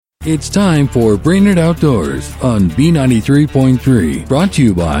It's time for Brainerd Outdoors on B93.3. Brought to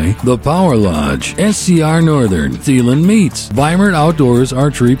you by The Power Lodge, SCR Northern, Thielen Meats, Weimert Outdoors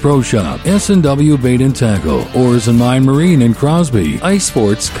Archery Pro Shop, S&W Bait and Tackle, Oars and Mine Marine in Crosby, Ice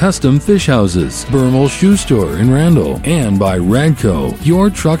Sports Custom Fish Houses, Bermal Shoe Store in Randall, and by Radco,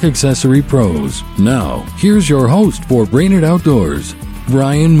 your truck accessory pros. Now, here's your host for Brainerd Outdoors,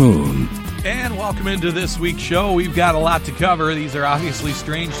 Brian Moon. And welcome into this week's show. We've got a lot to cover. These are obviously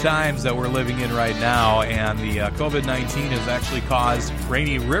strange times that we're living in right now, and the COVID-19 has actually caused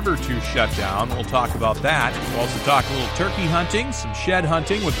Rainy River to shut down. We'll talk about that. We'll also talk a little turkey hunting, some shed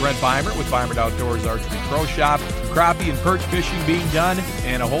hunting with Brent Weimert with Weimert Outdoors Archery Pro Shop, crappie and perch fishing being done,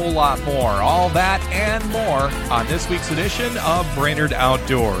 and a whole lot more. All that and more on this week's edition of Brainerd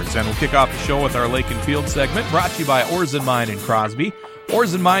Outdoors. And we'll kick off the show with our Lake and Field segment, brought to you by Oars and Mine in Crosby.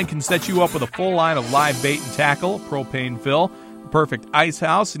 Oars and Mine can set you up with a full line of live bait and tackle, propane fill, perfect ice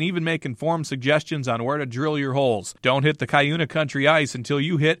house, and even make informed suggestions on where to drill your holes. Don't hit the Cuyuna Country ice until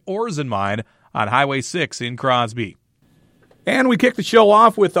you hit Oars and Mine on Highway 6 in Crosby. And we kick the show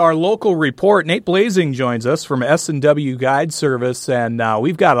off with our local report. Nate Blazing joins us from S&W Guide Service, and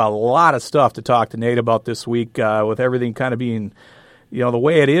we've got a lot of stuff to talk to Nate about this week with everything kind of being the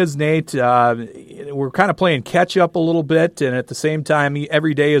way it is, Nate. We're kind of playing catch up a little bit, and at the same time,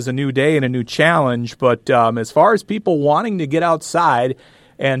 every day is a new day and a new challenge. But as far as people wanting to get outside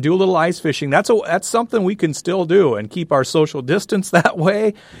and do a little ice fishing, that's something we can still do and keep our social distance that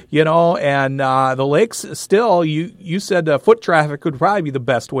way, And the lakes still, you said foot traffic would probably be the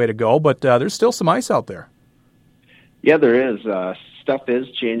best way to go, but there's still some ice out there. Yeah, there is. Stuff is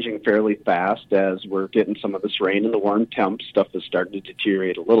changing fairly fast as we're getting some of this rain and the warm temps. Stuff is starting to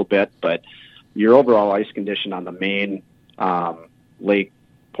deteriorate a little bit, but your overall ice condition on the main lake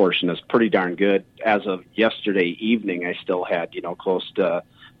portion is pretty darn good. As of yesterday evening, I still had, close to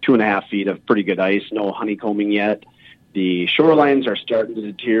 2.5 feet of pretty good ice, no honeycombing yet. The shorelines are starting to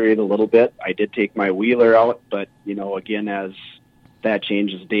deteriorate a little bit. I did take my wheeler out, but, again, as that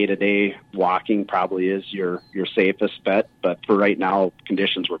changes day to day, walking probably is your safest bet. But for right now,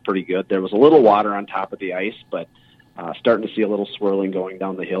 conditions were pretty good. There was a little water on top of the ice, but starting to see a little swirling going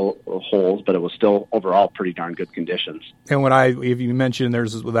down the hill holes, but it was still overall pretty darn good conditions. And if you mentioned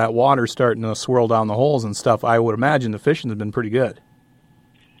there's that water starting to swirl down the holes and stuff, I would imagine the fishing has been pretty good.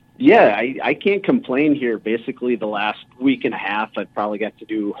 Yeah, I can't complain here. Basically, the last week and a half, I've probably got to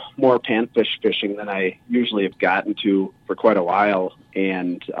do more panfish fishing than I usually have gotten to for quite a while.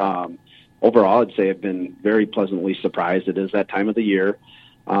 And overall, I'd say I've been very pleasantly surprised. It is that time of the year.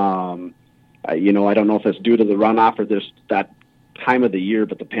 I don't know if it's due to the runoff or that time of the year,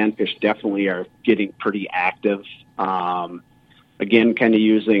 but the panfish definitely are getting pretty active. Again, kind of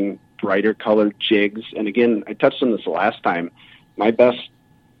using brighter colored jigs. And again, I touched on this the last time. My best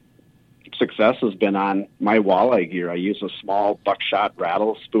success has been on my walleye gear. I use a small buckshot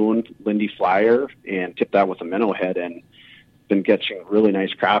rattle spoon, Lindy Flyer, and tip that with a minnow head, and been catching really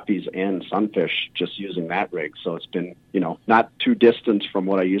nice crappies and sunfish just using that rig. So it's been, not too distant from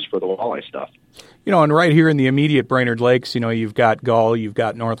what I use for the walleye stuff. And right here in the immediate Brainerd Lakes, you've got gull, you've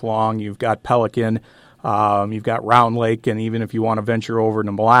got North Long, you've got pelican, you've got Round Lake, and even if you want to venture over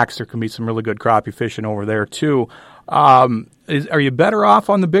to Mille Lacs, there can be some really good crappie fishing over there too. Are you better off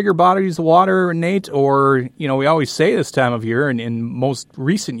on the bigger bodies of water, Nate? Or, we always say this time of year, and in most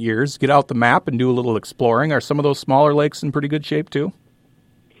recent years, get out the map and do a little exploring. Are some of those smaller lakes in pretty good shape too?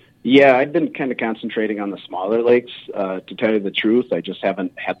 Yeah, I've been kind of concentrating on the smaller lakes. To tell you the truth, I just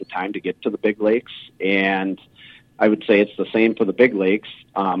haven't had the time to get to the big lakes. And I would say it's the same for the big lakes.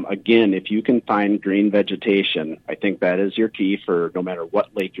 Again, if you can find green vegetation, I think that is your key for no matter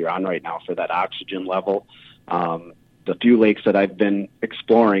what lake you're on right now for that oxygen level. The few lakes that I've been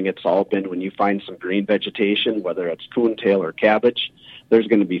exploring, it's all been when you find some green vegetation, whether it's coontail or cabbage, there's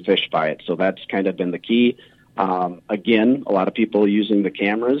going to be fish by it. So that's kind of been the key. Again, a lot of people are using the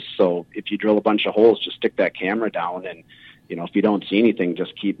cameras. So if you drill a bunch of holes, just stick that camera down and, if you don't see anything,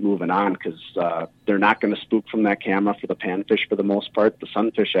 just keep moving on because they're not going to spook from that camera for the panfish for the most part. The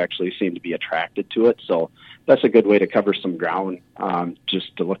sunfish actually seem to be attracted to it. So that's a good way to cover some ground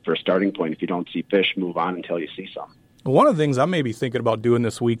just to look for a starting point. If you don't see fish, move on until you see some. One of the things I'm maybe thinking about doing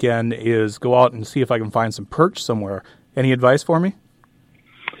this weekend is go out and see if I can find some perch somewhere. Any advice for me?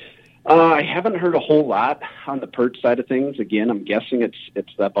 I haven't heard a whole lot on the perch side of things. Again, I'm guessing it's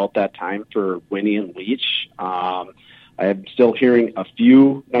about that time for Winnie and Leach. I am still hearing a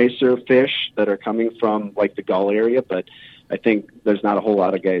few nicer fish that are coming from like the Gull area, but I think there's not a whole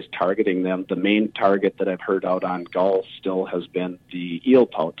lot of guys targeting them. The main target that I've heard out on Gull still has been the eel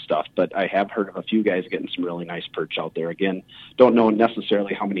pout stuff, but I have heard of a few guys getting some really nice perch out there. Again, don't know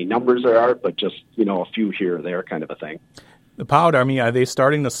necessarily how many numbers there are, but just, a few here or there kind of a thing. The pout, are they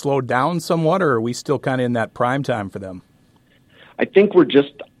starting to slow down somewhat, or are we still kind of in that prime time for them? I think we're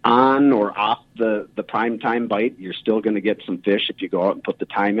just on or off the prime time bite. You're still going to get some fish if you go out and put the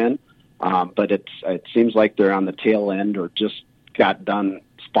time in. But it seems like they're on the tail end or just got done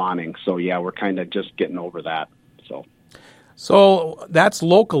spawning. So, yeah, we're kind of just getting over that. So that's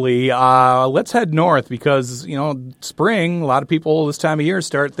locally. Let's head north because, spring, a lot of people this time of year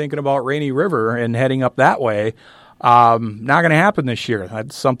start thinking about Rainy River and heading up that way. Not going to happen this year.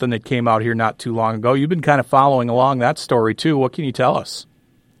 That's something that came out here not too long ago. You've been kind of following along that story, too. What can you tell us?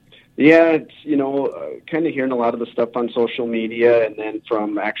 Yeah, it's, kind of hearing a lot of the stuff on social media, and then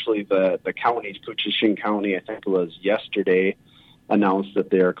from actually the counties, Koochisin County, I think it was yesterday, announced that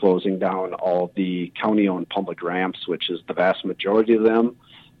they're closing down all the county-owned public ramps, which is the vast majority of them.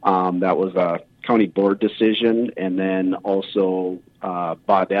 That was a county board decision, and then also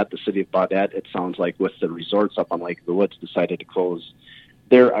Baudette, the city of Baudette, it sounds like with the resorts up on Lake of the Woods, decided to close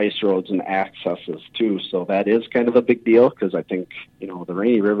their ice roads and accesses too. So that is kind of a big deal because I think, the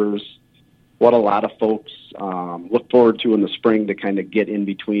Rainy River's what a lot of folks look forward to in the spring to kind of get in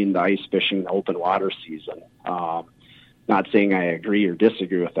between the ice fishing and the open water season. Not saying I agree or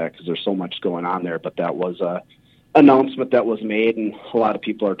disagree with that because there's so much going on there, but that was a announcement that was made and a lot of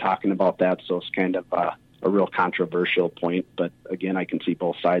people are talking about that. So it's kind of a real controversial point, but again, I can see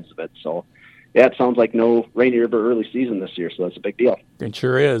both sides of it. So yeah, it sounds like no Rainy River early season this year, so that's a big deal. It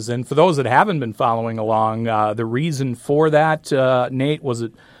sure is. And for those that haven't been following along, the reason for that, Nate, was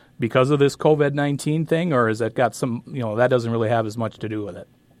it because of this COVID-19 thing, or has that got some, that doesn't really have as much to do with it?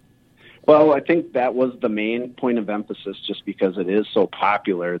 Well, I think that was the main point of emphasis just because it is so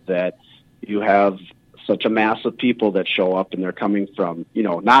popular that you have such a mass of people that show up and they're coming from,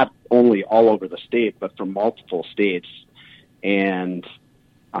 not only all over the state, but from multiple states. And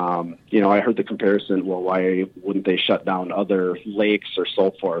I heard the comparison, well, why wouldn't they shut down other lakes or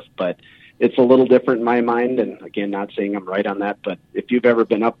so forth? But it's a little different in my mind. And again, not saying I'm right on that, but if you've ever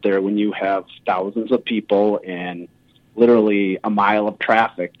been up there when you have thousands of people and literally a mile of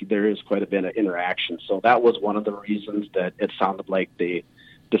traffic, there is quite a bit of interaction. So that was one of the reasons that it sounded like they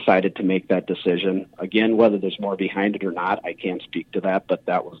decided to make that decision. Again, whether there's more behind it or not, I can't speak to that, but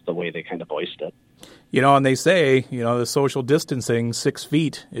that was the way they kind of voiced it. And they say, the social distancing, 6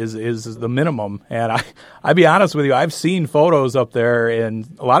 feet is the minimum. And I'll be honest with you, I've seen photos up there, and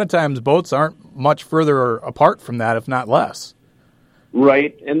a lot of times boats aren't much further apart from that, if not less.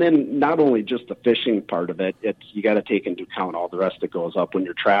 Right. And then not only just the fishing part of it, you got to take into account all the rest that goes up when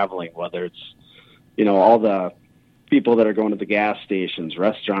you're traveling, whether it's, all the people that are going to the gas stations,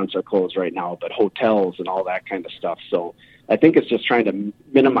 restaurants are closed right now, but hotels and all that kind of stuff. So I think it's just trying to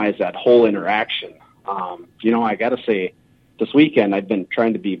minimize that whole interaction. I got to say, this weekend I've been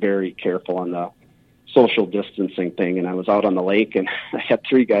trying to be very careful on the social distancing thing, and I was out on the lake, and I had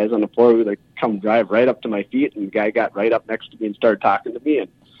 3 guys on the floor that come drive right up to my feet, and the guy got right up next to me and started talking to me, and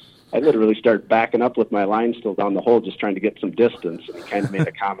I literally started backing up with my line still down the hole, just trying to get some distance, and he kind of made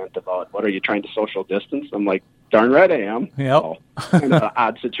a comment about, what are you trying to social distance? I'm like, darn right I am. Yep. So, kind of an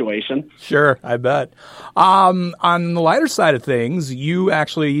odd situation. Sure, I bet. On the lighter side of things, you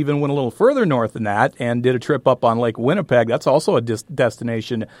actually even went a little further north than that and did a trip up on Lake Winnipeg. That's also a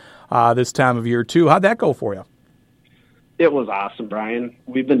destination this time of year, too. How'd that go for you? It was awesome, Brian.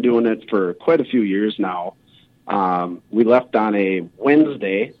 We've been doing it for quite a few years now. We left on a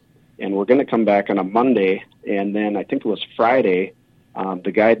Wednesday, and we're going to come back on a Monday, and then I think it was Friday,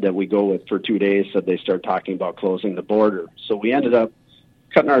 the guide that we go with for 2 days said they started talking about closing the border. So we ended up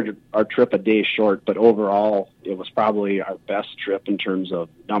cutting our trip a day short, but overall it was probably our best trip in terms of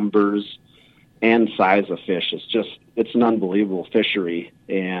numbers and size of fish. It's an unbelievable fishery,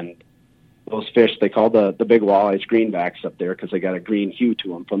 and those fish, they call the big walleyes greenbacks up there because they got a green hue to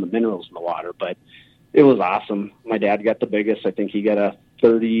them from the minerals in the water. But it was awesome. My dad got the biggest. I think he got a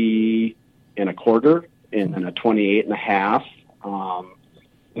 30 and a quarter and then a 28 and a half.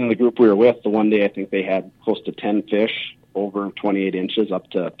 In the group we were with, the one day I think they had close to 10 fish over 28 inches up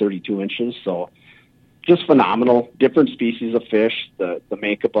to 32 inches. So just phenomenal. Different species of fish, the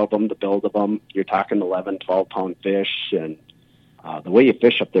makeup of them, the build of them. You're talking 11, 12-pound fish, and the way you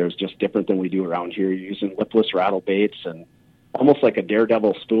fish up there is just different than we do around here. You're using lipless rattle baits and almost like a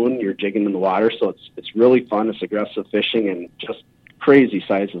daredevil spoon. You're jigging in the water, so it's really fun. It's aggressive fishing and just crazy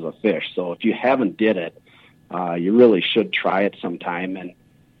sizes of fish. So if you haven't did it, you really should try it sometime. And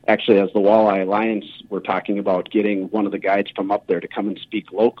actually, as the Walleye Alliance, we're talking about getting one of the guides from up there to come and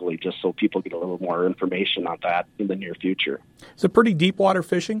speak locally, just so people get a little more information on that in the near future. Is it pretty deep water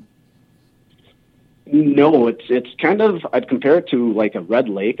fishing? No, it's kind of, I'd compare it to like a Red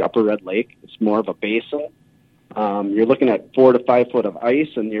Lake, Upper Red Lake. It's more of a basin. You're looking at 4 to 5 foot of ice,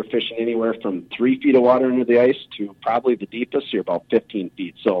 and you're fishing anywhere from 3 feet of water into the ice to probably the deepest, you're about 15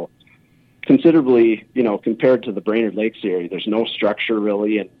 feet. So considerably, compared to the Brainerd Lakes area, there's no structure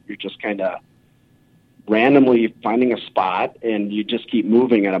really, and you're just kind of randomly finding a spot, and you just keep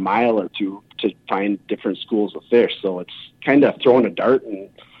moving at a mile or two to find different schools of fish. So it's kind of throwing a dart and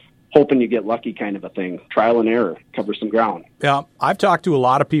hoping you get lucky kind of a thing. Trial and error, cover some ground. Yeah, I've talked to a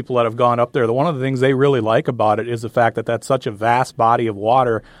lot of people that have gone up there. One of the things they really like about it is the fact that that's such a vast body of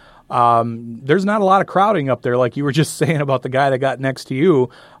water. There's not a lot of crowding up there, like you were just saying about the guy that got next to you.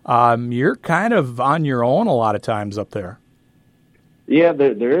 You're kind of on your own a lot of times up there. Yeah,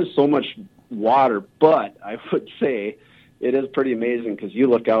 there is so much water, but I would say it is pretty amazing because you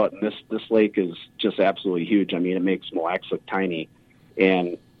look out and this lake is just absolutely huge. I mean, it makes Mille Lacs look tiny.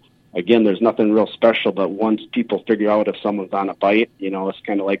 And again, there's nothing real special, but once people figure out if someone's on a bite, it's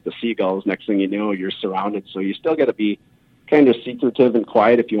kind of like the seagulls. Next thing you know, you're surrounded. So you still got to be kind of secretive and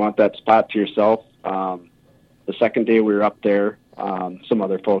quiet if you want that spot to yourself. The second day we were up there, some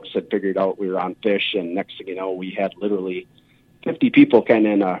other folks had figured out we were on fish, and next thing you know, we had literally 50 people kind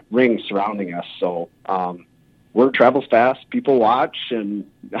of in a ring surrounding us. So word travels fast, people watch, and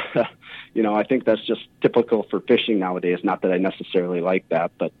I think that's just typical for fishing nowadays. Not that I necessarily like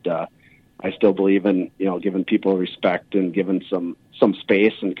that, but I still believe in giving people respect and giving some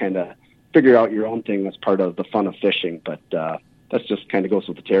space and kind of figure out your own thing. That's part of the fun of fishing, but that's just kind of goes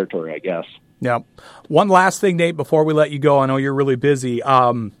with the territory, I guess. Yeah. One last thing, Nate, before we let you go, I know you're really busy.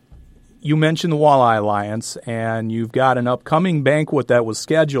 You mentioned the Walleye Alliance, and you've got an upcoming banquet that was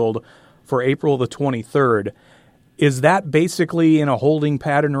scheduled for April the 23rd. Is that basically in a holding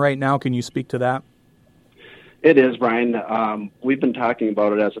pattern right now? Can you speak to that? It is, Brian. We've been talking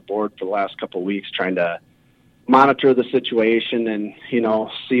about it as a board for the last couple of weeks, trying to monitor the situation and,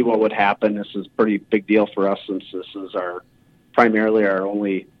 see what would happen. This is a pretty big deal for us since this is primarily our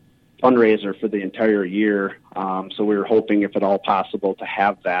only fundraiser for the entire year. So we were hoping, if at all possible, to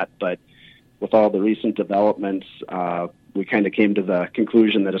have that. But with all the recent developments, we kind of came to the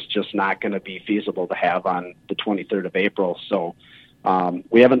conclusion that it's just not going to be feasible to have on the 23rd of April. So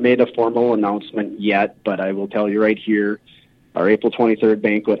we haven't made a formal announcement yet, but I will tell you right here, our April 23rd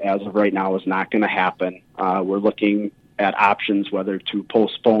banquet as of right now is not going to happen. We're looking at options whether to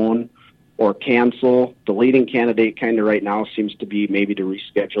postpone or cancel. The leading candidate kind of right now seems to be maybe to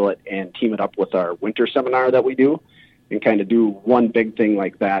reschedule it and team it up with our winter seminar that we do and kind of do one big thing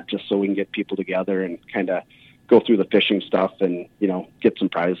like that just so we can get people together and kind of go through the fishing stuff and, get some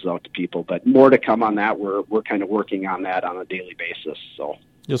prizes out to people. But more to come on that. We're kind of working on that on a daily basis. So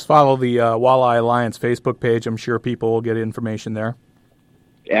just follow the Walleye Alliance Facebook page. I'm sure people will get information there.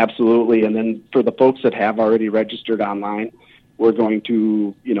 Absolutely. And then for the folks that have already registered online, we're going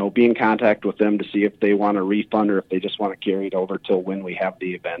to, be in contact with them to see if they want a refund or if they just want to carry it over till when we have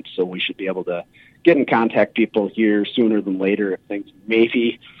the event. So we should be able to get in contact people here sooner than later. If things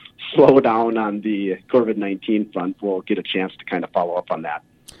maybe slow down on the COVID-19 front, we'll get a chance to kind of follow up on that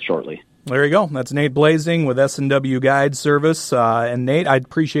shortly. There you go. That's Nate Blazing with S&W Guide Service. And Nate, I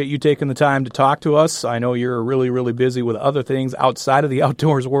appreciate you taking the time to talk to us. I know you're really, really busy with other things outside of the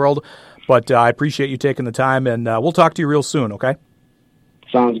outdoors world, but I appreciate you taking the time, and we'll talk to you real soon, okay?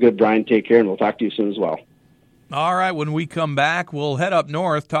 Sounds good, Brian. Take care, and we'll talk to you soon as well. All right, when we come back, we'll head up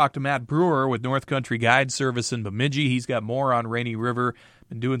north, talk to Matt Brewer with North Country Guide Service in Bemidji. He's got more on Rainy River,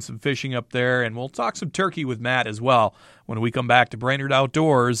 been doing some fishing up there, and we'll talk some turkey with Matt as well when we come back to Brainerd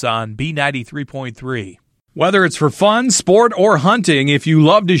Outdoors on B93.3. Whether it's for fun, sport, or hunting, if you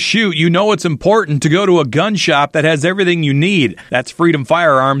love to shoot, you know it's important to go to a gun shop that has everything you need. That's Freedom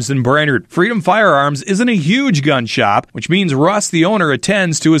Firearms in Brainerd. Freedom Firearms isn't a huge gun shop, which means Russ, the owner,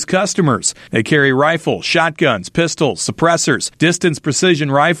 attends to his customers. They carry rifles, shotguns, pistols, suppressors, distance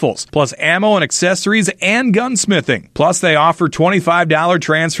precision rifles, plus ammo and accessories and gunsmithing. Plus, they offer $25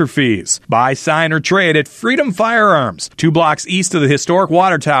 transfer fees. Buy, sign, or trade at Freedom Firearms, 2 blocks east of the historic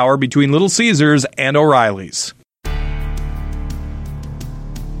water tower between Little Caesars and O'Reilly's.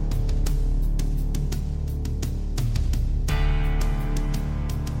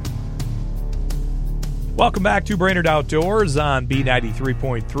 Welcome back to Brainerd Outdoors on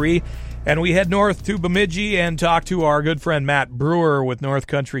B93.3, and we head north to Bemidji and talk to our good friend Matt Brewer with North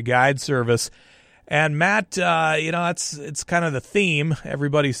Country Guide Service. And Matt, it's kind of the theme.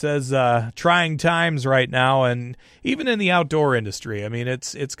 Everybody says trying times right now, and even in the outdoor industry. I mean,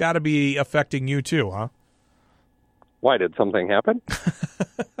 it's got to be affecting you too, huh? Why, did something happen?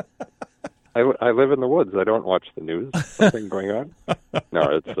 I live in the woods. I don't watch the news. Something going on?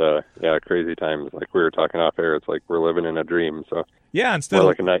 No, it's crazy times. Like we were talking off air, it's like we're living in a dream. So yeah,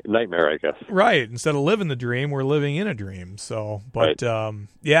 like a nightmare, I guess. Right. Instead of living the dream, we're living in a dream. So, but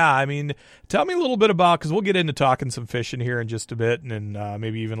right. I mean, tell me a little bit about, because we'll get into talking some fishing here in just a bit, and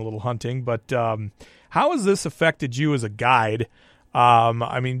maybe even a little hunting. But how has this affected you as a guide?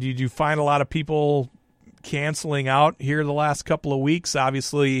 I mean, did you find a lot of people canceling out here the last couple of weeks?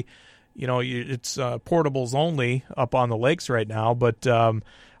 Obviously, it's portables only up on the lakes right now, but how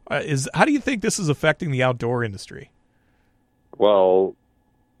do you think this is affecting the outdoor industry? Well,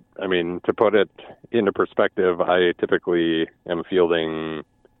 I mean, to put it into perspective, I typically am fielding,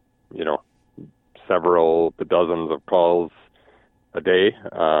 several dozens of calls a day.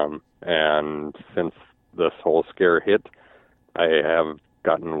 And since this whole scare hit, I have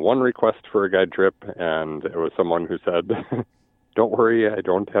gotten one request for a guide trip, and it was someone who said, "Don't worry, I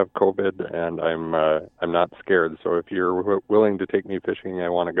don't have COVID, and I'm not scared. So if you're willing to take me fishing, I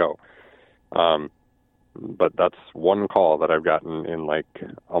want to go." But that's one call that I've gotten in like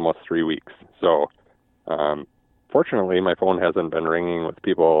almost 3 weeks. So fortunately, my phone hasn't been ringing with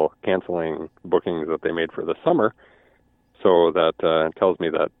people canceling bookings that they made for the summer. So that tells me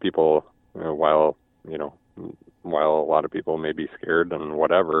that people, while a lot of people may be scared and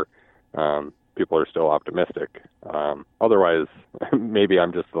whatever, people are still optimistic. Otherwise, maybe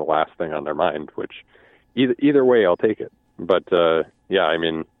I'm just the last thing on their mind, which either way, I'll take it. But I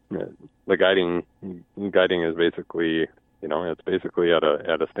mean, the guiding is basically, it's basically at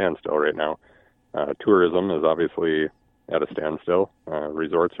a standstill right now. Tourism is obviously at a standstill.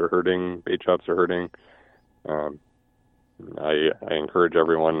 Resorts are hurting. Bait shops are hurting. I encourage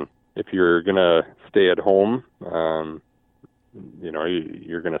everyone, if you're gonna stay at home,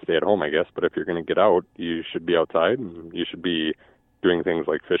 you're going to stay at home, I guess. But if you're going to get out, you should be outside, and you should be doing things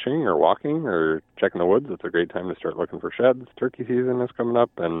like fishing or walking or checking the woods. It's a great time to start looking for sheds. Turkey season is coming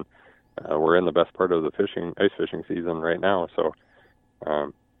up, and we're in the best part of the ice fishing season right now. So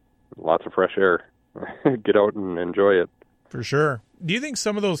lots of fresh air. Get out and enjoy it. For sure. Do you think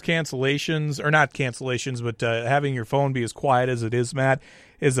some of those cancellations, or not cancellations, but having your phone be as quiet as it is, Matt,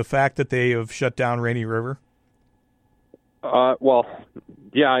 is the fact that they have shut down Rainy River? Well,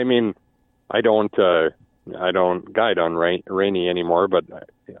 yeah, I mean, I don't guide on Rainy anymore, but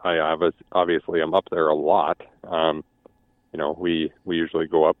I obviously am up there a lot. We usually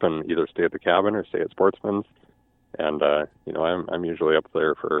go up and either stay at the cabin or stay at Sportsman's, and I'm usually up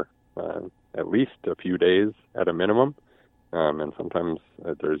there for at least a few days at a minimum, and sometimes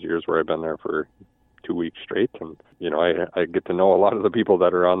there's years where I've been there for 2 weeks straight, and I get to know a lot of the people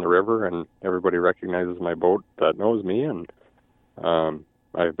that are on the river, and everybody recognizes my boat that knows me, and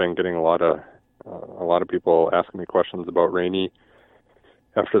I've been getting a lot of people asking me questions about Rainy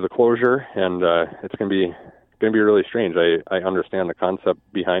after the closure, and it's gonna be really strange. I understand the concept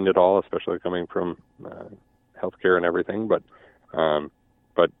behind it all, especially coming from healthcare and everything, but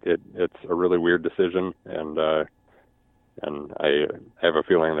it's a really weird decision, and I have a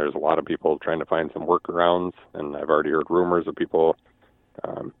feeling there's a lot of people trying to find some workarounds, and I've already heard rumors of people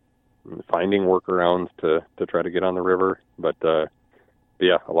finding workarounds to try to get on the river. But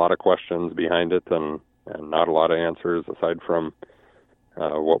yeah, a lot of questions behind it, and not a lot of answers aside from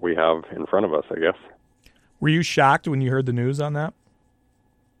what we have in front of us, I guess. Were you shocked when you heard the news on that?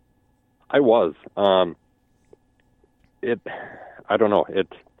 I was. I don't know.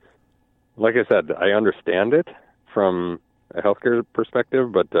 Like I said, I understand it from a healthcare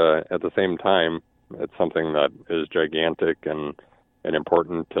perspective, but at the same time, it's something that is gigantic and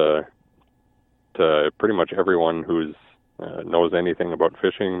important to pretty much everyone who's knows anything about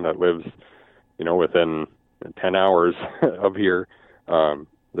fishing, that lives, within 10 hours of here.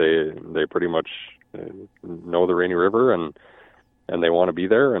 They pretty much know the Rainy River, and they want to be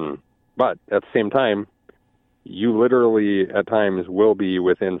there. But at the same time, you literally at times will be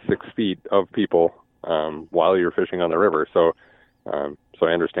within 6 feet of people while you're fishing on the river. So I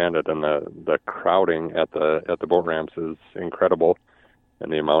understand it, and the crowding at the boat ramps is incredible,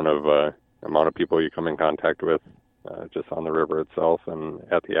 and the amount of people you come in contact with just on the river itself and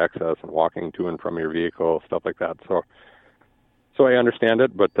at the access and walking to and from your vehicle, stuff like that. So I understand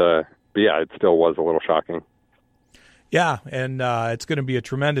it, but yeah, it still was a little shocking. Yeah, and it's going to be a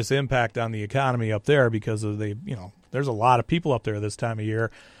tremendous impact on the economy up there because of there's a lot of people up there this time of year,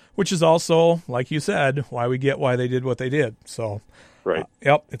 which is also, like you said, why they did what they did. So Right.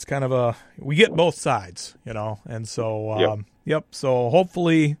 Yep. It's kind of we get both sides, and so, yep. So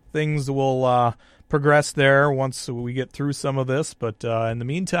hopefully things will progress there once we get through some of this. But in the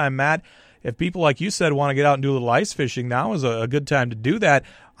meantime, Matt, if people, like you said, want to get out and do a little ice fishing, now is a good time to do that.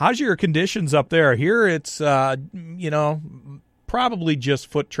 How's your conditions up there? Here it's, probably just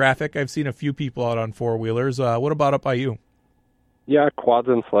foot traffic. I've seen a few people out on four-wheelers. What about up by you? Yeah, quads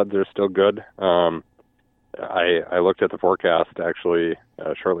and sleds are still good. I looked at the forecast actually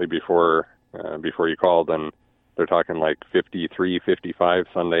shortly before you called, and they're talking like 53, 55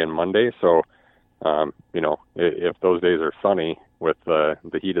 Sunday and Monday. So, if those days are sunny with the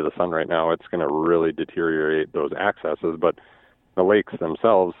heat of the sun right now, it's going to really deteriorate those accesses. But the lakes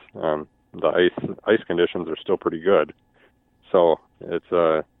themselves, the ice conditions are still pretty good. So it's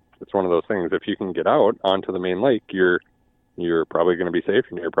one of those things. If you can get out onto the main lake, you're probably going to be safe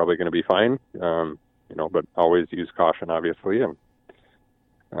and you're probably going to be fine. But always use caution, obviously. And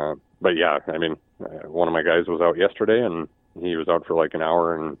but yeah, I mean, one of my guys was out yesterday, and he was out for like an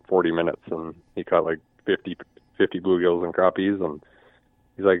hour and 40 minutes, and he caught like 50 bluegills and crappies, and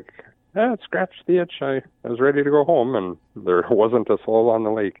he's like, it scratched the itch. I was ready to go home, and there wasn't a soul on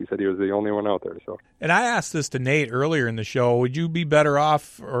the lake. He said he was the only one out there. So, and I asked this to Nate earlier in the show. Would you be better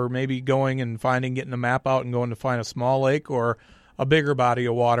off, or maybe going and getting a map out and going to find a small lake, or a bigger body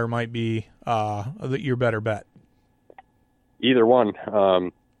of water might be your better bet? Either one.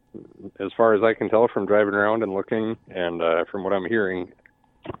 As far as I can tell from driving around and looking, and from what I'm hearing,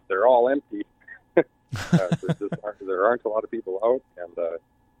 they're all empty. There aren't a lot of people out,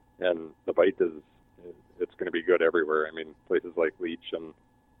 and the bite it's going to be good everywhere. I mean, places like Leech and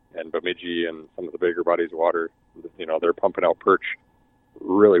Bemidji and some of the bigger bodies of water, they're pumping out perch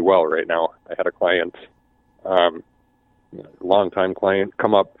really well right now. I had a client, long-time client,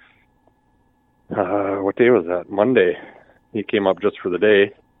 come up. What day was that? Monday. He came up just for the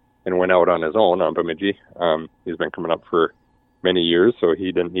day and went out on his own on Bemidji. He's been coming up for many years, so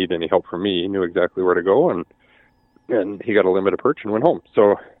he didn't need any help from me. He knew exactly where to go, and he got a limit of perch and went home.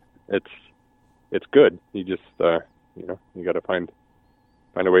 So it's good. You just you got to find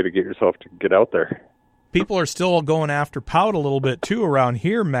a way to get yourself to get out there. People are still going after pout a little bit too around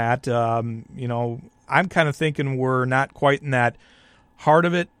here, Matt. I'm kind of thinking we're not quite in that heart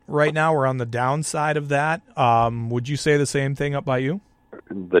of it right now. We're on the downside of that. Would you say the same thing up by you?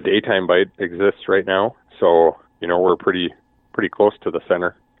 The daytime bite exists right now, so we're pretty close to the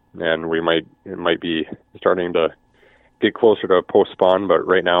center, and it might be starting to get closer to post spawn. But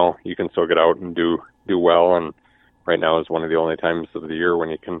right now, you can still get out and do well. And right now is one of the only times of the year when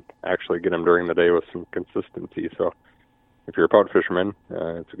you can actually get them during the day with some consistency. So if you're a pout fisherman,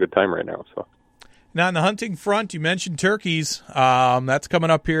 it's a good time right now. So. Now, on the hunting front, you mentioned turkeys. That's coming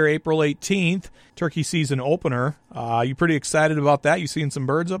up here April 18th, turkey season opener. You pretty excited about that? You seen some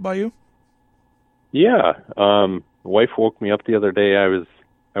birds up by you? Yeah. Wife woke me up the other day.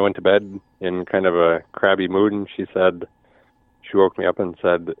 I went to bed in kind of a crabby mood, and she woke me up and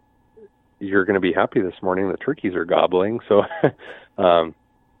said, "You're going to be happy this morning. The turkeys are gobbling." So,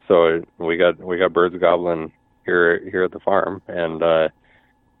 so we got birds gobbling here at the farm,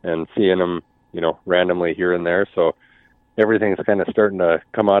 and seeing them, randomly here and there. So everything's kind of starting to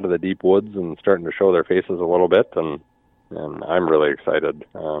come out of the deep woods and starting to show their faces a little bit. And I'm really excited.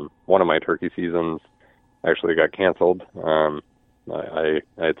 One of my turkey seasons actually got canceled. I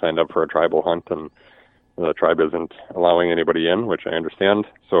had signed up for a tribal hunt, and the tribe isn't allowing anybody in, which I understand.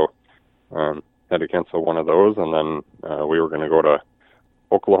 So, had to cancel one of those. And then, we were going to go to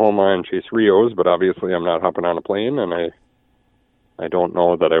Oklahoma and chase Rios, but obviously I'm not hopping on a plane, and I don't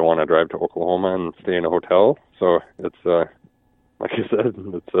know that I want to drive to Oklahoma and stay in a hotel. So it's, like I said,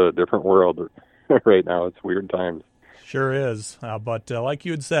 it's a different world right now. It's weird times. Sure is. But like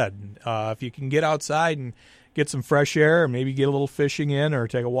you had said, if you can get outside and get some fresh air, and maybe get a little fishing in or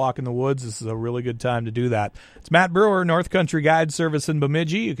take a walk in the woods, this is a really good time to do that. It's Matt Brewer, North Country Guide Service in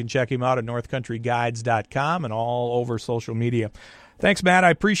Bemidji. You can check him out at northcountryguides.com and all over social media. Thanks, Matt. I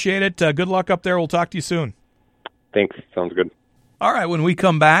appreciate it. Good luck up there. We'll talk to you soon. Thanks. Sounds good. All right, when we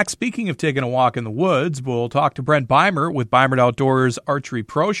come back, speaking of taking a walk in the woods, we'll talk to Brent Beimert with Beimert Outdoors Archery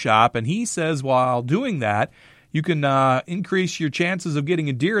Pro Shop, and he says while doing that, you can increase your chances of getting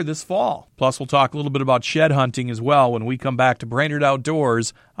a deer this fall. Plus, we'll talk a little bit about shed hunting as well when we come back to Brainerd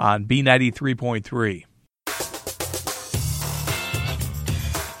Outdoors on B93.3.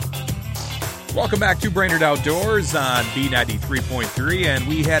 Welcome back to Brainerd Outdoors on B93.3, and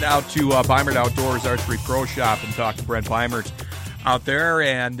we head out to Beimert Outdoors Archery Pro Shop and talk to Brent Beimert out there,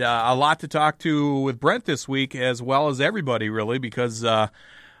 and a lot to talk to with Brent this week, as well as everybody, really, because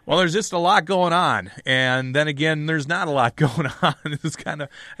Well, there's just a lot going on, and then again, there's not a lot going on. It's kind of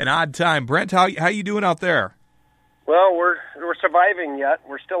an odd time. Brent, how you doing out there? Well, we're surviving yet.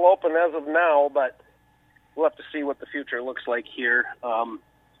 We're still open as of now, but we'll have to see what the future looks like here.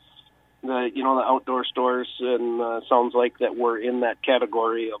 The outdoor stores, and sounds like that we're in that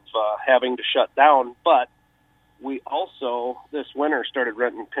category of having to shut down. But we also this winter started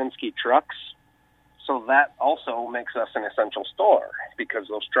renting Penske trucks, so that also makes us an essential store because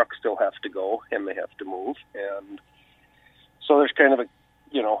those trucks still have to go and they have to move, and so there's kind of a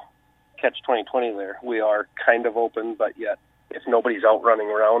catch-20 there. We are kind of open, but yet if nobody's out running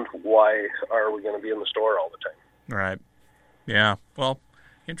around, why are we going to be in the store all the time? Right. Yeah. Well,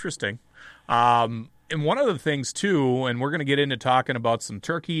 interesting. And one of the things, too, and we're going to get into talking about some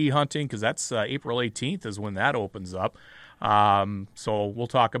turkey hunting because that's April 18th is when that opens up. So we'll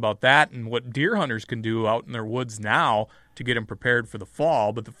talk about that and what deer hunters can do out in their woods now to get them prepared for the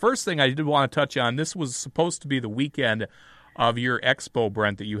fall. But the first thing I did want to touch on, this was supposed to be the weekend of your expo,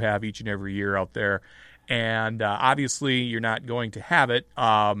 Brent, that you have each and every year out there. And obviously you're not going to have it.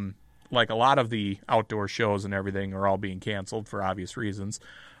 Like a lot of the outdoor shows and everything are all being canceled for obvious reasons.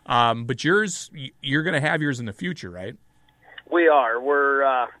 But yours, you're going to have yours in the future, right? We are.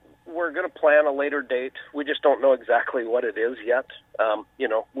 We're going to plan a later date. We just don't know exactly what it is yet.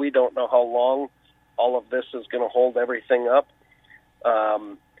 We don't know how long all of this is going to hold everything up.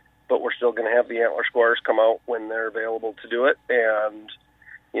 But we're still going to have the antler squares come out when they're available to do it. And,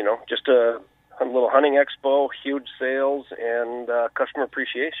 just a little hunting expo, huge sales, and customer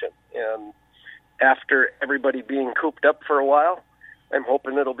appreciation. And after everybody being cooped up for a while, I'm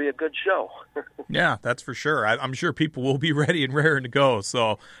hoping it'll be a good show. Yeah, that's for sure. I'm sure people will be ready and raring to go,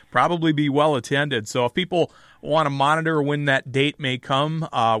 so probably be well attended. So if people want to monitor when that date may come,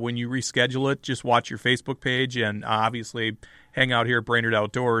 when you reschedule it, just watch your Facebook page and obviously hang out here at Brainerd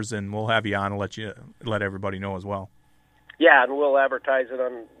Outdoors, and we'll have you on and let everybody know as well. Yeah, and we'll advertise it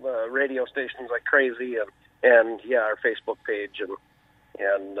on radio stations like crazy, and our Facebook page,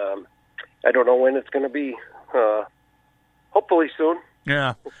 and I don't know when it's going to be. Hopefully soon.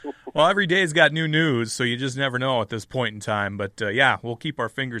 Yeah. Well, every day's got new news, so you just never know at this point in time. But, we'll keep our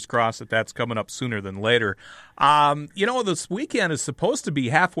fingers crossed that that's coming up sooner than later. This weekend is supposed to be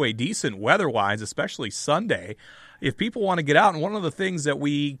halfway decent weather-wise, especially Sunday. If people want to get out, and one of the things that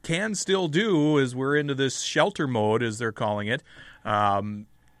we can still do is we're into this shelter mode, as they're calling it.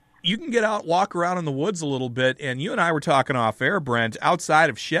 You can get out, walk around in the woods a little bit, and you and I were talking off air, Brent, outside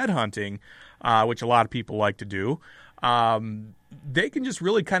of shed hunting, which a lot of people like to do. They can just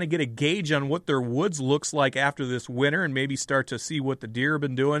really kind of get a gauge on what their woods looks like after this winter and maybe start to see what the deer have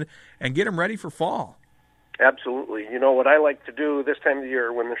been doing and get them ready for fall. Absolutely. What I like to do this time of the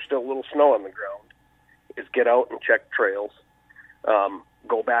year when there's still a little snow on the ground is get out and check trails,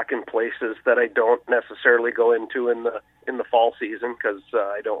 go back in places that I don't necessarily go into in the fall season because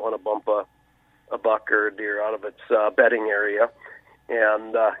I don't want to bump a buck or a deer out of its bedding area,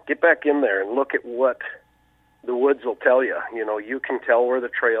 and get back in there and look at what the woods will tell you. You can tell where the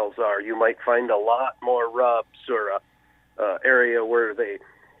trails are. You might find a lot more rubs or a area where they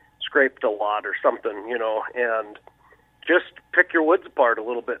scraped a lot or something, and just pick your woods apart a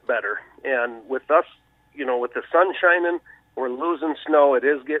little bit better. And with us, with the sun shining, we're losing snow. It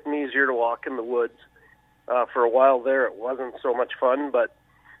is getting easier to walk in the woods. For a while there, it wasn't so much fun, but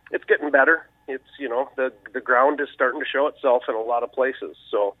it's getting better. It's, the ground is starting to show itself in a lot of places.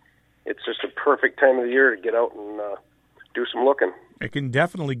 So it's just a perfect time of the year to get out and do some looking. It can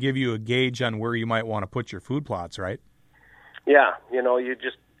definitely give you a gauge on where you might want to put your food plots, right? Yeah, you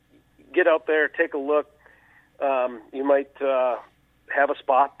just get out there, take a look. You might have a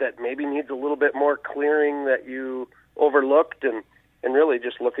spot that maybe needs a little bit more clearing that you overlooked, and really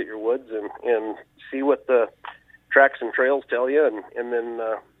just look at your woods and see what the tracks and trails tell you, and then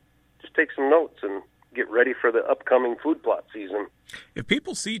just take some notes and get ready for the upcoming food plot season. If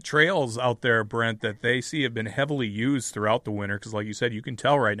people see trails out there, Brent, that they see have been heavily used throughout the winter, because like you said, you can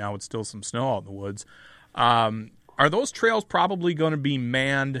tell right now it's still some snow out in the woods, are those trails probably going to be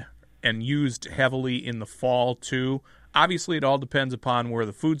manned and used heavily in the fall too? Obviously, it all depends upon where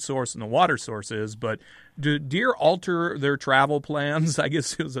the food source and the water source is, but do deer alter their travel plans, I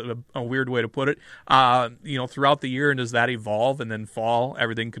guess is a weird way to put it, throughout the year, and does that evolve, and then fall,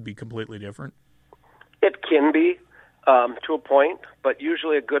 everything could be completely different? It can be, to a point, but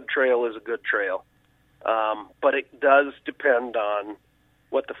usually a good trail is a good trail. But it does depend on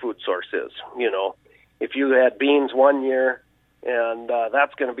what the food source is. If you had beans one year, and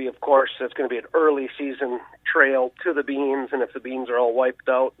that's going to be, of course, that's going to be an early season trail to the beans, and if the beans are all wiped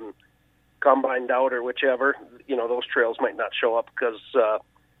out and combined out or whichever, those trails might not show up because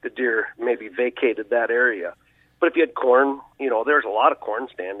the deer maybe vacated that area. But if you had corn, there's a lot of corn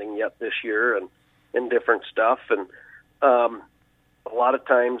standing yet this year and different stuff. And a lot of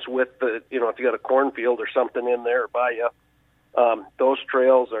times with if you got a cornfield or something in there by you, those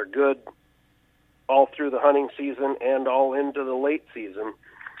trails are good all through the hunting season and all into the late season.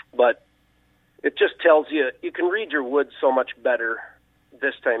 But it just tells you can read your woods so much better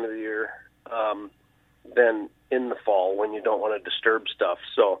this time of the year than in the fall when you don't want to disturb stuff.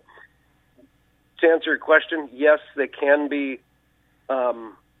 So to answer your question, yes, they can be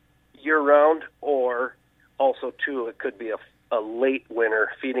year-round, or also, too, it could be a late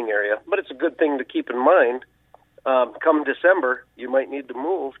winter feeding area. But it's a good thing to keep in mind. Come December, you might need to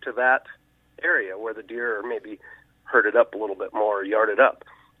move to that area where the deer are maybe herded up a little bit more, yarded up.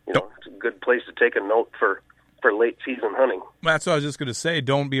 It's a good place to take a note for late season hunting. That's what I was just going to say.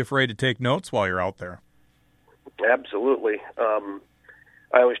 Don't be afraid to take notes while you're out there. Absolutely.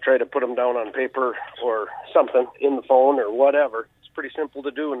 I always try to put them down on paper or something in the phone or whatever. It's pretty simple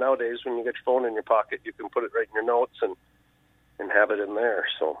to do nowadays. When you get your phone in your pocket, you can put it right in your notes and have it in there.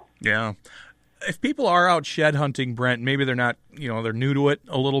 So yeah. If people are out shed hunting, Brent, maybe they're not, they're new to it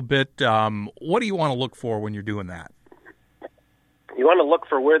a little bit. What do you want to look for when you're doing that? You want to look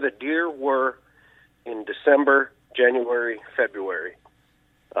for where the deer were in December, January, February.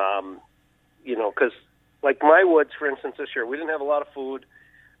 Because like my woods, for instance, this year, we didn't have a lot of food.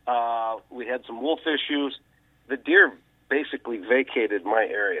 We had some wolf issues. The deer basically vacated my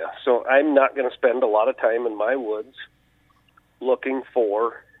area. So I'm not going to spend a lot of time in my woods looking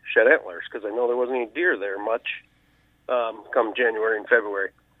for shed antlers because I know there wasn't any deer there much come January and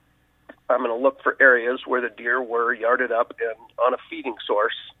February. I'm going to look for areas where the deer were yarded up and on a feeding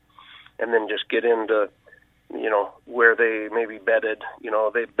source, and then just get into, where they maybe bedded.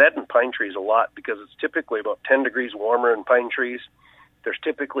 They bed in pine trees a lot because it's typically about 10 degrees warmer in pine trees. There's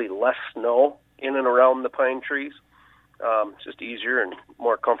typically less snow in and around the pine trees. It's just easier and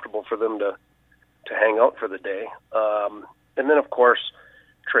more comfortable for them to hang out for the day. And then, of course,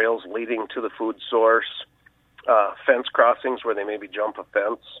 trails leading to the food source, fence crossings where they maybe jump a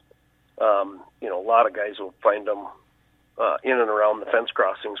fence. A lot of guys will find them in and around the fence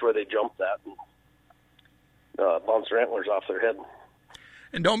crossings where they jump that and bounce their antlers off their head.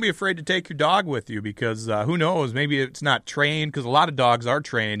 And don't be afraid to take your dog with you because who knows, maybe it's not trained, because a lot of dogs are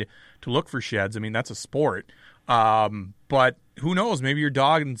trained to look for sheds. I mean, that's a sport. But who knows, maybe your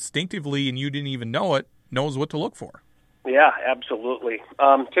dog instinctively, and you didn't even know it, knows what to look for. Yeah, absolutely.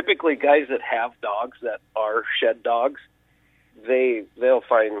 Typically, guys that have dogs that are shed dogs, they'll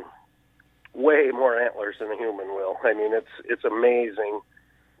find way more antlers than a human will. I mean, it's amazing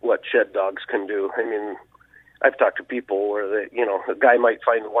what shed dogs can do. I mean, I've talked to people where a guy might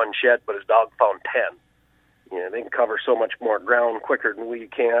find one shed, but his dog found 10. They can cover so much more ground quicker than we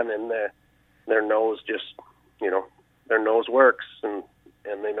can, and their nose just, their nose works, and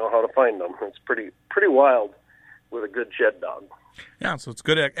they know how to find them. It's pretty wild with a good shed dog. Yeah, so it's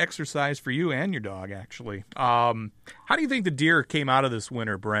good exercise for you and your dog, actually. How do you think the deer came out of this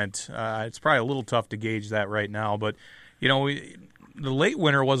winter, Brent? It's probably a little tough to gauge that right now, but, the late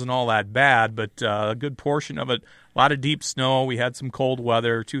winter wasn't all that bad, but a good portion of it, a lot of deep snow. We had some cold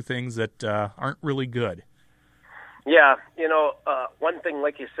weather, two things that aren't really good. Yeah, one thing,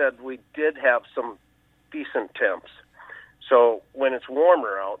 like you said, we did have some decent temps. So when it's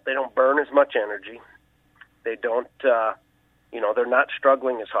warmer out, they don't burn as much energy. They don't, they're not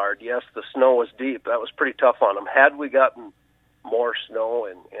struggling as hard. Yes, the snow was deep. That was pretty tough on them. Had we gotten more snow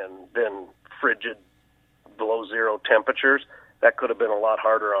and been frigid, below zero temperatures, that could have been a lot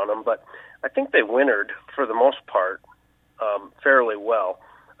harder on them. But I think they wintered, for the most part, fairly well.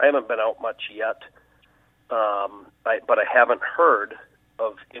 I haven't been out much yet, but I haven't heard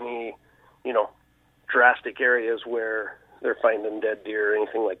of any, drastic areas where they're finding dead deer or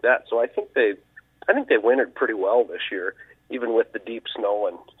anything like that. So I think they wintered pretty well this year, even with the deep snow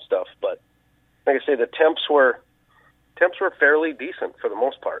and stuff. But like I say, the temps were fairly decent for the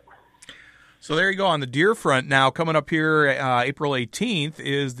most part. So there you go. On the deer front now, coming up here April 18th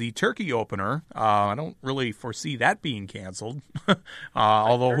is the turkey opener. I don't really foresee that being canceled.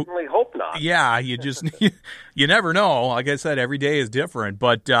 Although, I certainly hope not. Yeah, you just you never know. Like I said, every day is different.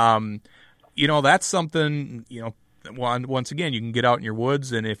 But, that's something, once again, you can get out in your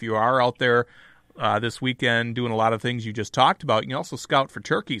woods. And if you are out there this weekend doing a lot of things you just talked about, you can also scout for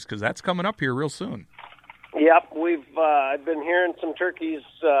turkeys because that's coming up here real soon. Yep, I've been hearing some turkeys.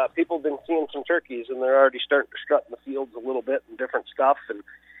 People have been seeing some turkeys, and they're already starting to strut in the fields a little bit and different stuff, and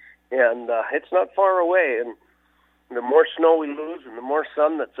it's not far away. And the more snow we lose and the more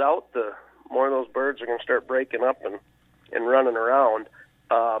sun that's out, the more those birds are going to start breaking up and running around.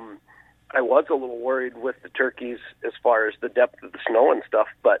 I was a little worried with the turkeys as far as the depth of the snow and stuff,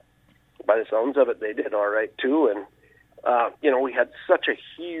 but by the sounds of it, they did all right too. And we had such a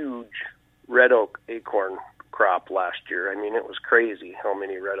huge red oak acorn crop last year. I mean, it was crazy how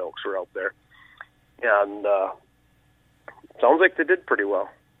many red oaks were out there. And sounds like they did pretty well.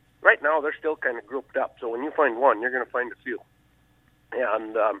 Right now, they're still kind of grouped up. So when you find one, you're going to find a few.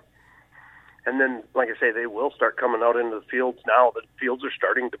 And then, like I say, they will start coming out into the fields now. The fields are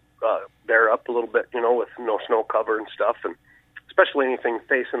starting to bear up a little bit, with no snow cover and stuff, and especially anything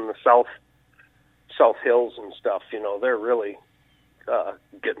facing the south hills and stuff. They're really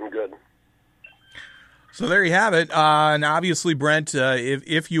getting good. So there you have it. And obviously, Brent,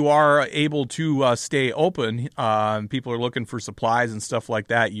 if you are able to stay open, people are looking for supplies and stuff like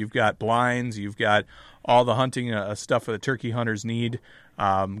that. You've got blinds, you've got all the hunting stuff that the turkey hunters need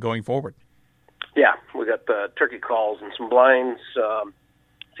going forward. Yeah, we got the turkey calls and some blinds, a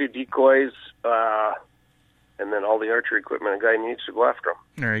few decoys, and then all the archery equipment a guy needs to go after them.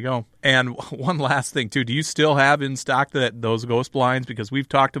 There you go. And one last thing, too. Do you still have in stock those ghost blinds? Because we've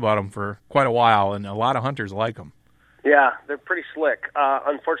talked about them for quite a while, and a lot of hunters like them. Yeah, they're pretty slick.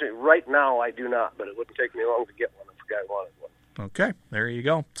 Unfortunately, right now I do not, but it wouldn't take me long to get one if a guy wanted one. Okay, there you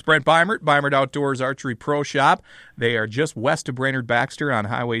go. It's Brent Beimert Outdoors Archery Pro Shop. They are just west of Brainerd-Baxter on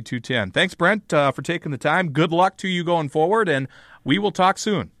Highway 210. Thanks, Brent, for taking the time. Good luck to you going forward, and we will talk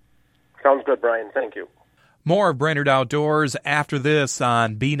soon. Sounds good, Brian. Thank you. More of Brainerd Outdoors after this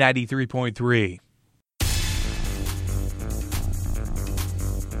on B93.3.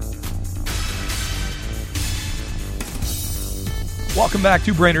 Welcome back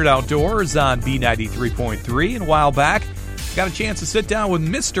to Brainerd Outdoors on B93.3. And a while back, got a chance to sit down with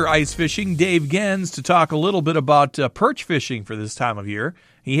Mr. Ice Fishing, Dave Gens, to talk a little bit about perch fishing for this time of year.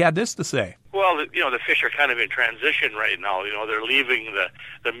 He had this to say. Well, the fish are kind of in transition right now. They're leaving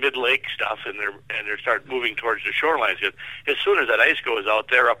the mid-lake stuff and they're start moving towards the shorelines. As soon as that ice goes out,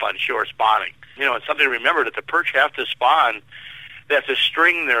 they're up on shore spawning. It's something to remember that the perch have to spawn. They have to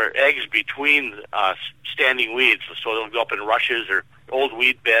string their eggs between standing weeds, so they'll go up in rushes or old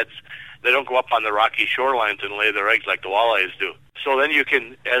weed beds. They don't go up on the rocky shorelines and lay their eggs like the walleyes do. So then you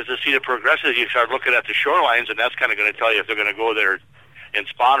can, as the season progresses, you start looking at the shorelines, and that's kind of going to tell you if they're going to go there and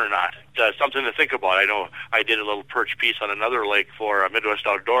spawn or not. Something to think about. I know I did a little perch piece on another lake for Midwest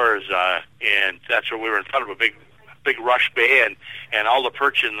Outdoors, and that's where we were in front of a big rush bay, and all the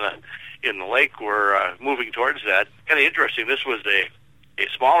perch in the lake were moving towards that. Kind of interesting. This was a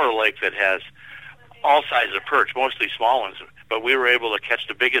smaller lake that has all sizes of perch, mostly small ones, but we were able to catch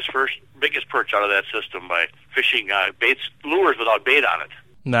the biggest perch out of that system by fishing lures without bait on it.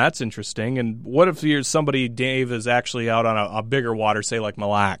 That's interesting. And what if you're somebody, Dave, is actually out on a bigger water, say like Mille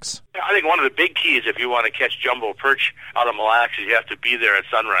Lacs? I think one of the big keys if you want to catch jumbo perch out of Mille Lacs is you have to be there at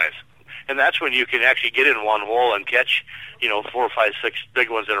sunrise. And that's when you can actually get in one hole and catch, 4, 5, 6 big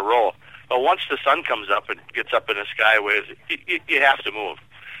ones in a row. But once the sun comes up and gets up in the skyways, you have to move.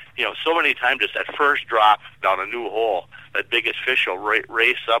 So many times it's that first drop down a new hole, that biggest fish will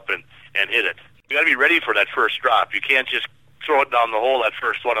race up and hit it. You got to be ready for that first drop. You can't just throw it down the hole, that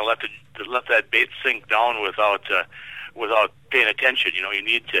first one, and let that bait sink down without paying attention. You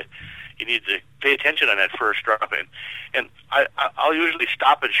need to pay attention on that first drop. And I'll usually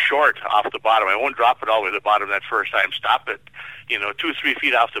stop it short off the bottom. I won't drop it all the way to the bottom that first time. Stop it, 2-3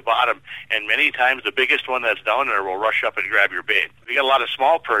 feet off the bottom. And many times the biggest one that's down there will rush up and grab your bait. We got a lot of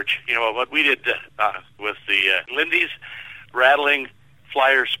small perch. What we did with the Lindy's rattling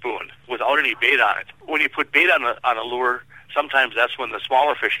flyer spoon without any bait on it. When you put bait on a lure, sometimes that's when the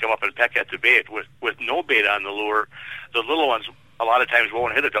smaller fish come up and peck at the bait. With no bait on the lure, the little ones a lot of times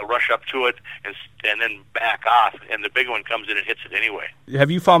won't hit it. They'll rush up to it and then back off, and the big one comes in and hits it anyway. Have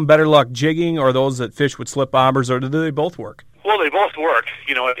you found better luck jigging or those that fish with slip bobbers, or do they both work? Well, they both work.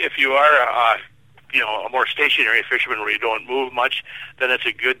 If you are a more stationary fisherman where you don't move much, then it's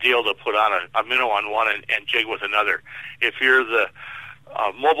a good deal to put on a minnow on one and jig with another. If you're the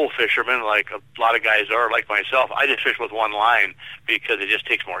mobile fisherman, like a lot of guys are, like myself, I just fish with one line because it just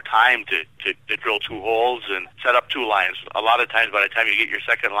takes more time to drill 2 holes and set up 2 lines. A lot of times by the time you get your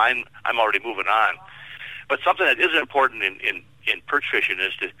second line, I'm already moving on. But something that is important in perch fishing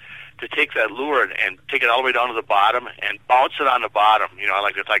is to take that lure and take it all the way down to the bottom and bounce it on the bottom. I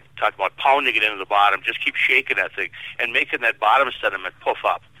like to talk about pounding it into the bottom. Just keep shaking that thing and making that bottom sediment puff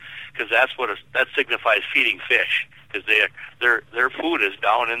up, because that signifies feeding fish, because their food is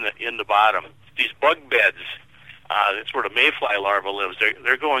down in the bottom. These bug beds, that's where the mayfly larva lives.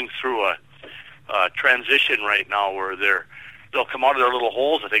 They're going through a transition right now where they'll come out of their little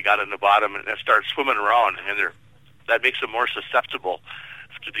holes that they got in the bottom and start swimming around, and that makes them more susceptible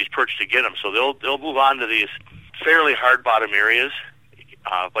these perch to get them. So they'll move on to these fairly hard bottom areas,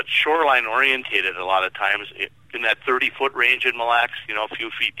 but shoreline orientated a lot of times in that 30-foot range in Mille Lacs, a few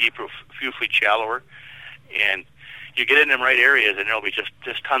feet deeper, a few feet shallower. And you get in them right areas, and there'll be just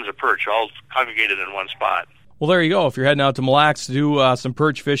tons of perch all congregated in one spot. Well, there you go. If you're heading out to Mille Lacs to do some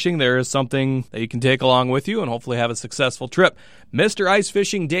perch fishing, there is something that you can take along with you and hopefully have a successful trip. Mr. Ice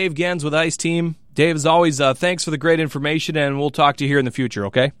Fishing, Dave Gens with Ice Team. Dave, as always, thanks for the great information, and we'll talk to you here in the future,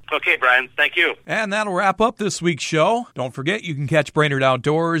 okay? Okay, Brian. Thank you. And that'll wrap up this week's show. Don't forget, you can catch Brainerd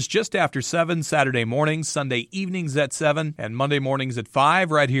Outdoors just after 7 Saturday mornings, Sunday evenings at 7, and Monday mornings at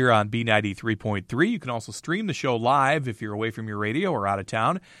 5 right here on B93.3. You can also stream the show live if you're away from your radio or out of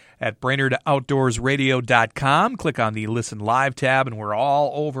town at BrainerdOutdoorsRadio.com. Click on the Listen Live tab, and we're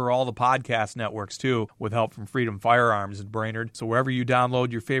all over all the podcast networks, too, with help from Freedom Firearms in Brainerd. So wherever you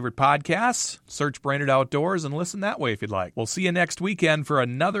download your favorite podcasts, search Brainerd Outdoors and listen that way if you'd like. We'll see you next weekend for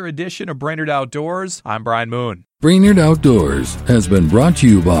another edition of Brainerd Outdoors. I'm Brian Moon. Brainerd Outdoors has been brought to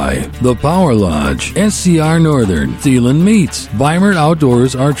you by The Power Lodge, SCR Northern, Thielen Meats, Weimert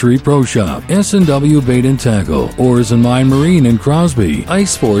Outdoors Archery Pro Shop, S&W Bait and Tackle, Oars and Mine Marine in Crosby, Ice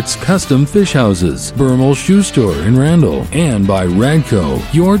Sports Custom Fish Houses, Bermel Shoe Store in Randall, and by Radco,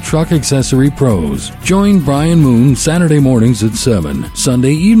 your truck accessory pros. Join Brian Moon Saturday mornings at 7,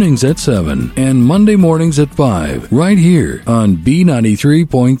 Sunday evenings at 7, and Monday mornings at 5, right here on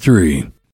B93.3.